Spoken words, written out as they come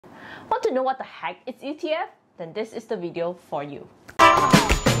Want to know what the heck is ETF? Then this is the video for you.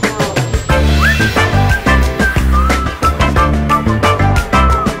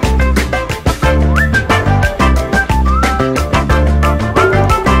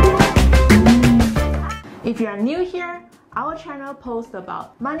 If you are new here, our channel posts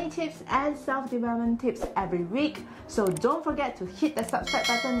about money tips and self-development tips every week, so don't forget to hit the subscribe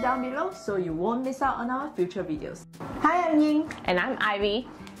button down below so you won't miss out on our future videos. Hi, I'm Ying. And I'm Ivy.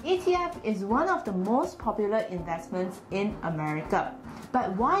 ETF is one of the most popular investments in America.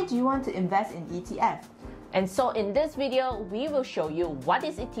 But why do you want to invest in ETF? And so in this video, we will show you what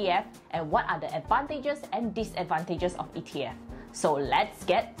is ETF and what are the advantages and disadvantages of ETF. So let's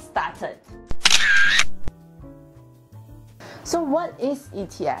get started. So what is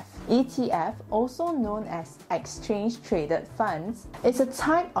ETF? ETF, also known as exchange-traded funds, is a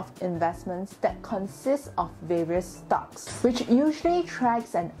type of investments that consists of various stocks, which usually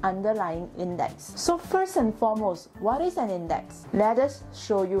tracks an underlying index. So first and foremost, what is an index? Let us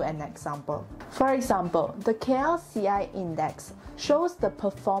show you an example. For example, the KLCI index shows the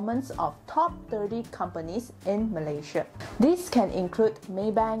performance of top 30 companies in Malaysia. These can include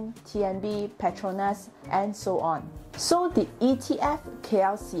Maybank, TNB, Petronas, and so on. So the ETF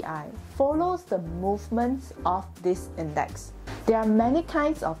KLCI follows the movements of this index. There are many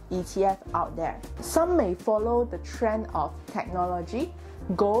kinds of ETF out there. Some may follow the trend of technology,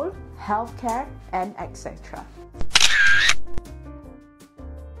 gold, healthcare, and etc.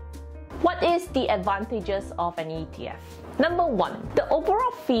 What is the advantages of an ETF? Number 1, the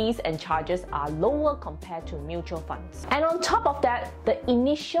overall fees and charges are lower compared to mutual funds. And on top of that, the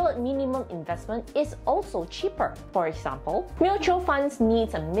initial minimum investment is also cheaper. For example, mutual funds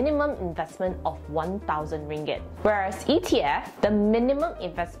needs a minimum investment of 1,000 ringgit, whereas ETF, the minimum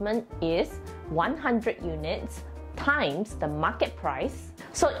investment is 100 units times the market price.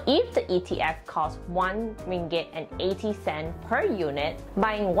 So if the ETF costs 1 ringgit and 80 cents per unit,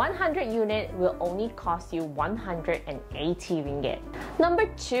 buying 100 unit will only cost you 180 ringgit. Number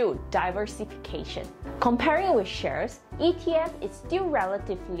 2, diversification. Comparing with shares, ETF is still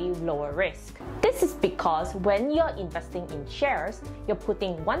relatively lower risk. This is because when you're investing in shares, you're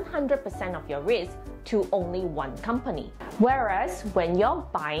putting 100% of your risk to only one company. Whereas when you're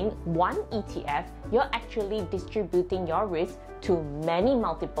buying one ETF, you're actually distributing your risk to many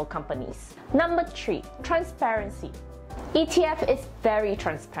multiple companies. Number 3, transparency. ETF is very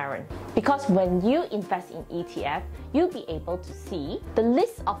transparent because when you invest in ETF, you'll be able to see the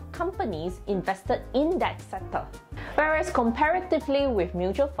list of companies invested in that sector. Whereas comparatively with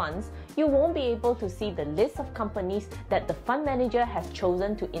mutual funds, you won't be able to see the list of companies that the fund manager has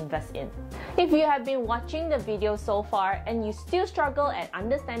chosen to invest in. If you have been watching the video so far and you still struggle at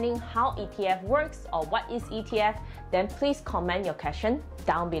understanding how ETF works or what is ETF, then please comment your question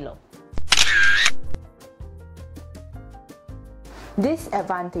down below.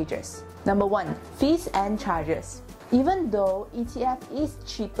 Disadvantages. Number 1, fees and charges. Even though ETF is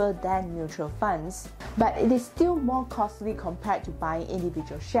cheaper than mutual funds, but it is still more costly compared to buying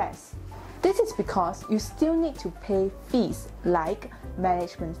individual shares. This is because you still need to pay fees like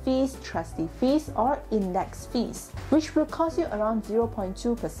management fees, trustee fees, or index fees, which will cost you around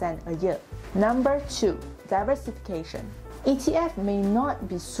 0.2% a year. Number 2, diversification. ETF may not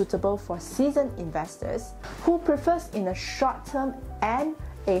be suitable for seasoned investors who prefers in a short-term and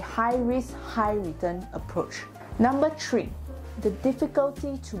a high-risk, high-return approach. Number 3, the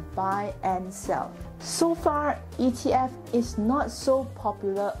difficulty to buy and sell. So far, ETF is not so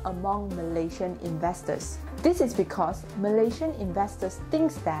popular among Malaysian investors. This is because Malaysian investors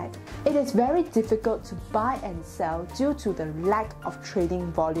think that it is very difficult to buy and sell due to the lack of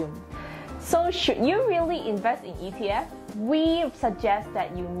trading volume. So should you really invest in ETF? We suggest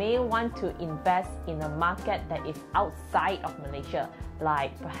that you may want to invest in a market that is outside of Malaysia,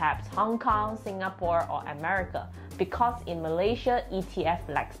 like perhaps Hong Kong, Singapore, or America, because in Malaysia, ETF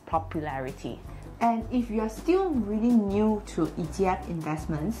lacks popularity. And if you are still really new to ETF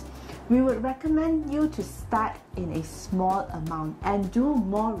investments, we would recommend you to start in a small amount and do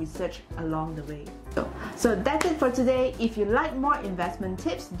more research along the way. So that's it for today. If you like more investment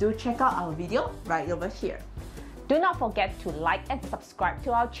tips, do check out our video right over here. Do not forget to like and subscribe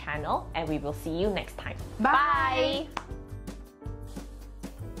to our channel, and we will see you next time. Bye! Bye.